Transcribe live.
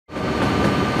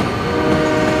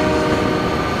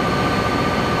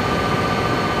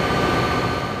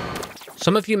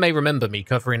Some of you may remember me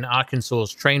covering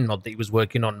Arkensor's train mod that he was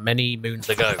working on many moons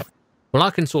ago. Well,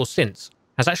 Arkensor since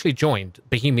has actually joined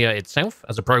Bohemia itself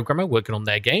as a programmer working on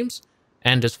their games,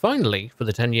 and has finally, for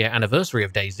the 10-year anniversary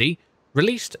of DayZ,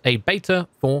 released a beta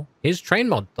for his train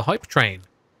mod, the Hype Train.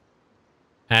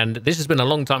 And this has been a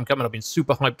long time coming. I've been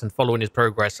super hyped and following his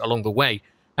progress along the way.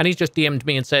 And he's just DM'd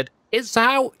me and said, "It's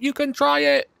out, you can try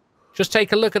it. Just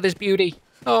take a look at this beauty.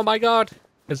 Oh my god."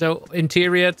 There's an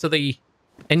interior to the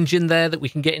engine there that we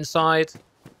can get inside.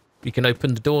 We can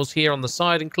open the doors here on the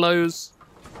side and close.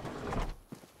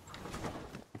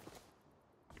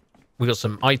 We got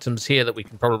some items here that we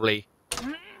can probably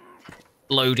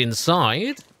load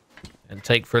inside and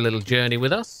take for a little journey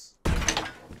with us.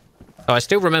 Oh, I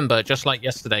still remember, just like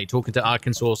yesterday, talking to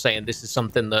Arkensor saying this is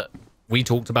something that we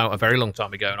talked about a very long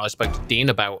time ago, and I spoke to Dean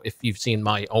about, if you've seen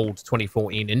my old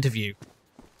 2014 interview.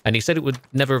 And he said it would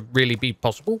never really be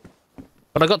possible.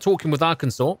 But I got talking with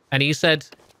Arkensor, and he said,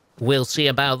 "We'll see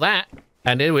about that."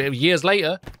 And anyway, years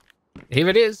later, here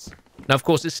it is. Now, of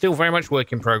course, it's still very much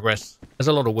work in progress. There's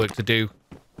a lot of work to do.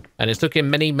 And it's took him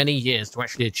many, many years to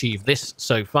actually achieve this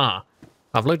so far.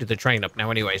 I've loaded the train up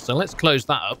now anyway, so let's close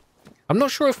that up. I'm not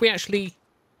sure if we actually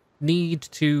need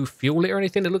to fuel it or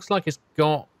anything. It looks like it's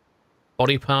got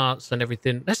body parts and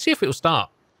everything. Let's see if it'll start.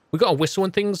 We've got a whistle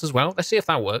and things as well. Let's see if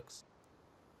that works.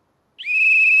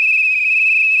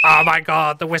 Oh my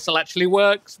god, the whistle actually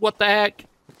works. What the heck?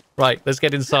 Right, let's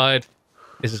get inside.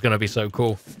 This is going to be so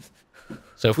cool.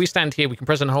 So if we stand here, we can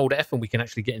press and hold F and we can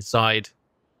actually get inside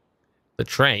the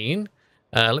train.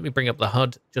 Let me bring up the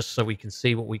HUD just so we can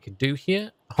see what we can do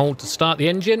here. Hold to start the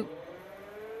engine.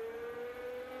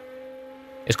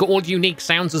 It's got all unique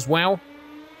sounds as well,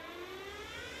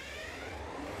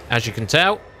 as you can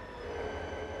tell.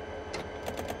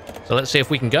 So let's see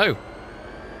if we can go.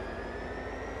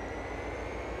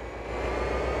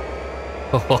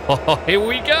 Oh, here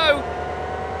we go.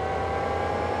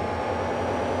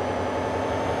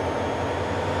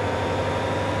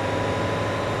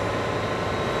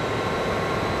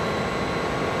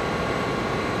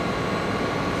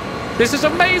 This is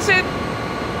amazing.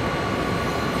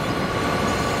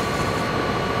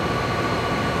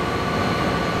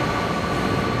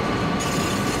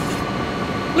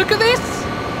 Look at this.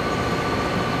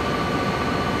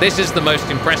 This is the most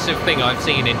impressive thing I've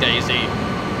seen in DayZ.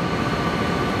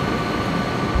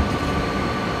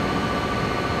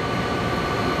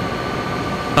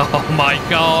 Oh my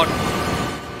god.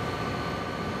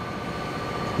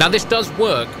 Now this does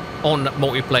work on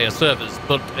multiplayer servers,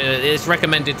 but it's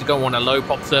recommended to go on a low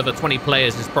pop server. 20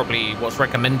 players is probably what's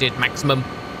recommended maximum.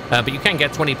 But you can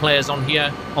get 20 players on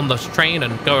here on this train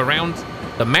and go around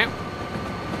the map.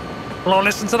 Well,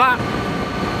 listen to that.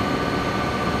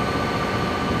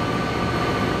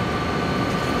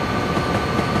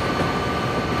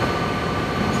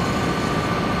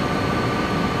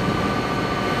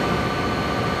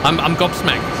 I'm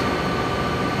gobsmacked.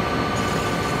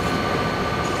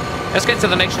 Let's get to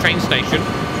the next train station.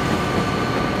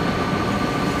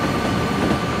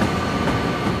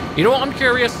 You know what? I'm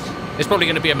curious. It's probably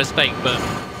going to be a mistake, but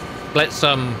let's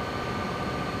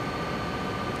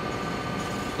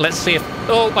see if...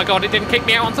 Oh my god, it didn't kick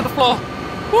me out onto the floor.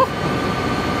 Woo.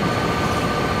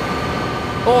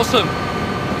 Awesome.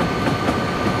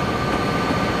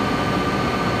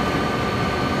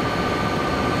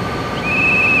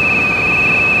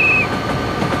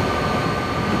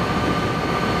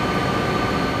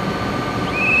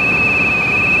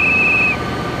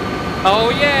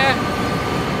 Oh yeah!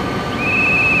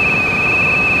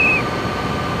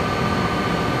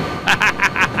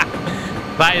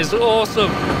 That is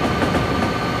awesome!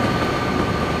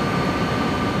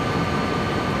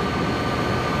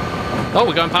 Oh,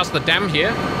 we're going past the dam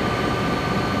here.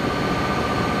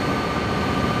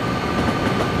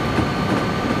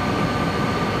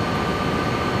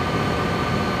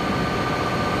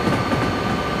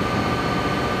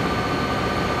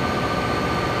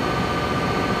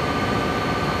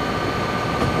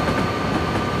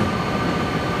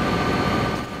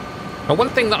 Now, one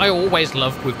thing that I always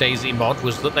loved with DayZ mod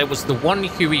was that there was the one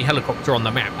Huey helicopter on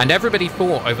the map, and everybody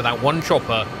fought over that one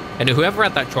chopper, and whoever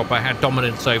had that chopper had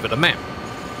dominance over the map.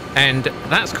 And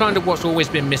that's kind of what's always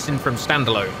been missing from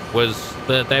Standalone, was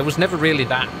that there was never really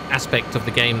that aspect of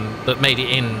the game that made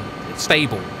it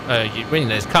stable.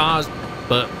 There's cars,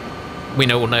 but we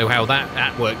all know how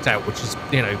that worked out, which is,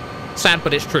 sad,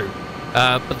 but it's true.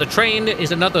 But the train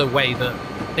is another way that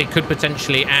it could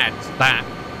potentially add that.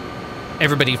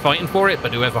 Everybody fighting for it,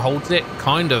 but whoever holds it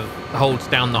kind of holds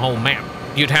down the whole map.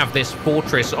 You'd have this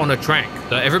fortress on a track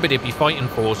that everybody would be fighting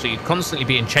for, so you'd constantly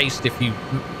being chased if you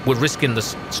were risking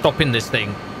stopping this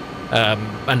thing.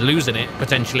 and losing it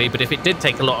potentially. But if it did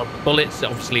take a lot of bullets,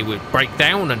 obviously it would break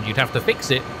down and you'd have to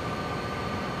fix it.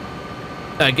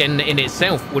 Again, in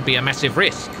itself would be a massive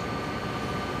risk.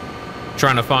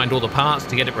 Trying to find all the parts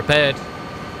to get it repaired.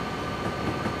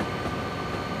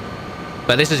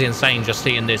 But this is insane just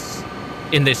seeing this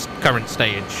in this current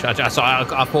stage. I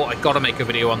thought I'd got to make a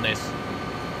video on this.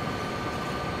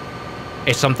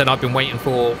 It's something I've been waiting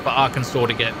for Arkensor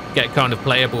to get kind of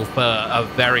playable for a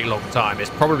very long time.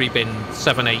 It's probably been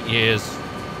 7-8 years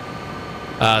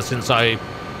since I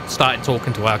started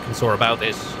talking to Arkensor about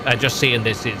this. And just seeing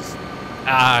this is...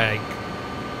 I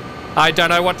don't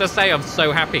know what to say. I'm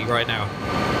so happy right now.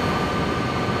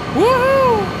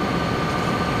 Woohoo!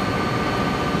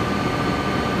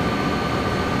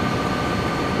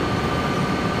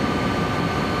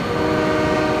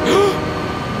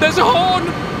 There's a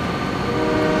horn!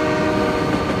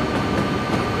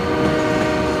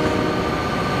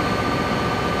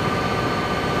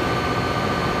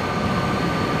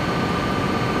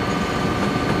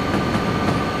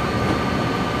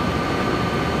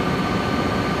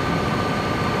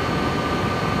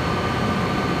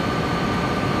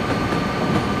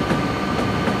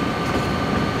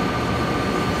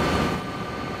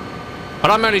 But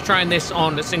I'm only trying this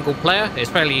on a single player. It's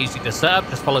fairly easy to set up.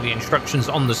 Just follow the instructions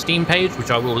on the Steam page,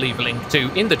 which I will leave a link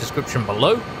to in the description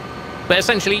below. But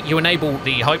essentially, you enable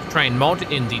the Hype Train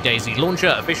mod in the DayZ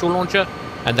launcher, official launcher,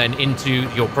 and then into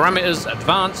your parameters,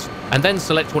 advanced, and then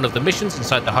select one of the missions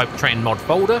inside the Hype Train mod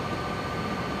folder,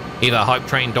 either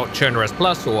hypetrain.churneros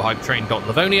plus or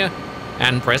hypetrain.livonia,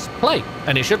 and press play.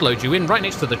 And it should load you in right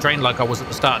next to the train like I was at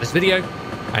the start of this video,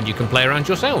 and you can play around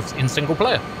yourselves in single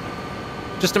player.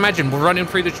 Just imagine we're running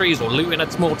through the trees or looting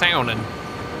a small town and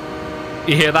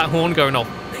you hear that horn going off.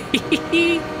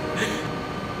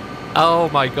 Oh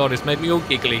my god, it's made me all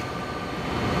giggly.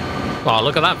 Oh,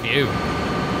 look at that view.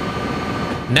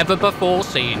 Never before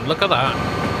seen. Look at that.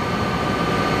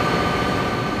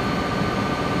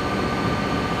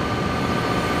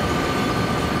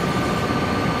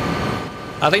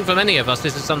 I think for many of us,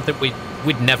 this is something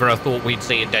we'd never have thought we'd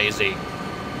see in DayZ.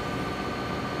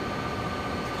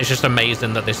 It's just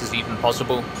amazing that this is even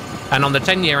possible. And on the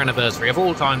 10-year anniversary of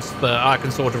all times for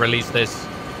Arkensor to release this,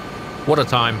 what a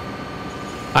time.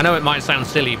 I know it might sound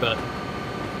silly, but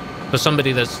for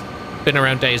somebody that's been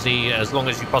around DayZ as long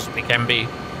as you possibly can be,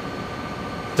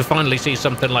 to finally see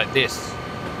something like this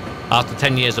after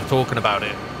 10 years of talking about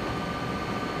it,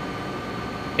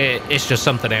 it's just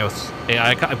something else.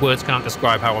 Words can't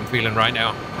describe how I'm feeling right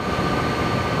now.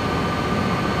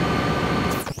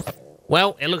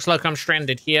 Well, it looks like I'm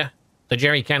stranded here. The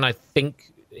jerry can, I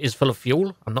think, is full of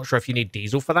fuel. I'm not sure if you need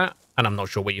diesel for that, and I'm not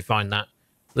sure where you find that.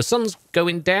 The sun's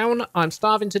going down. I'm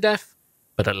starving to death,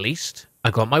 but at least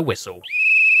I got my whistle.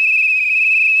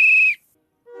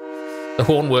 The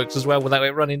horn works as well without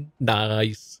it running.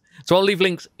 Nice. So I'll leave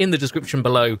links in the description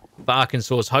below for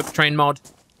Arkensor's Hype Train mod.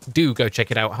 Do go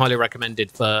check it out. Highly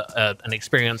recommended for an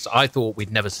experience I thought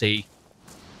we'd never see.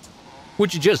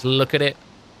 Would you just look at it?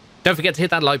 Don't forget to hit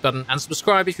that like button and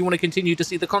subscribe if you want to continue to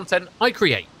see the content I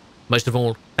create. Most of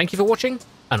all, thank you for watching,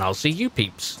 and I'll see you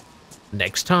peeps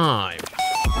next time.